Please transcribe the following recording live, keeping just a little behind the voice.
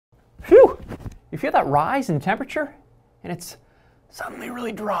You feel that rise in temperature? And it's suddenly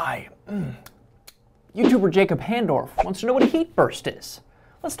really dry. YouTuber Jacob Handorf wants to know what a heat burst is.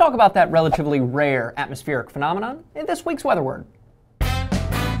 Let's talk about that relatively rare atmospheric phenomenon in this week's Weather Word.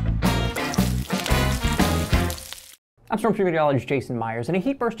 I'm Storm Meteorologist Jason Meyers, and a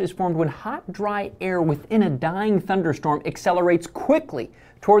heat burst is formed when hot, dry air within a dying thunderstorm accelerates quickly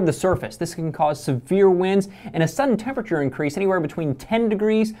toward the surface. This can cause severe winds and a sudden temperature increase anywhere between 10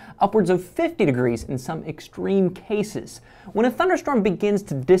 degrees upwards of 50 degrees in some extreme cases. When a thunderstorm begins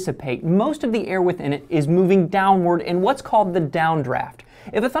to dissipate, most of the air within it is moving downward in what's called the downdraft.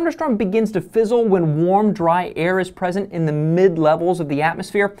 If a thunderstorm begins to fizzle when warm, dry air is present in the mid-levels of the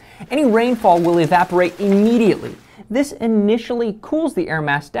atmosphere, any rainfall will evaporate immediately. This initially cools the air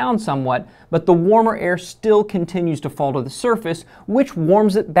mass down somewhat, but the warmer air still continues to fall to the surface, which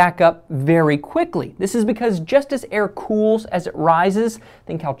warms it back up very quickly. This is because just as air cools as it rises,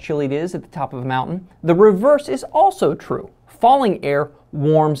 think how chilly it is at the top of a mountain, the reverse is also true. Falling air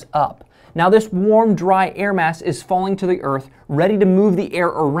warms up. Now this warm, dry air mass is falling to the earth, ready to move the air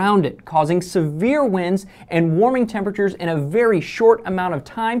around it, causing severe winds and warming temperatures in a very short amount of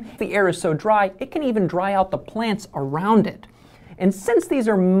time. If the air is so dry, it can even dry out the plants around it. And since these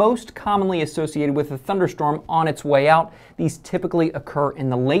are most commonly associated with a thunderstorm on its way out, these typically occur in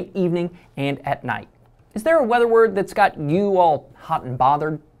the late evening and at night. Is there a weather word that's got you all hot and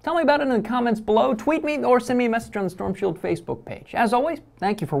bothered? Tell me about it in the comments below, tweet me, or send me a message on the Storm Shield Facebook page. As always,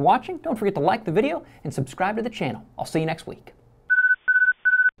 thank you for watching. Don't forget to like the video and subscribe to the channel. I'll see you next week.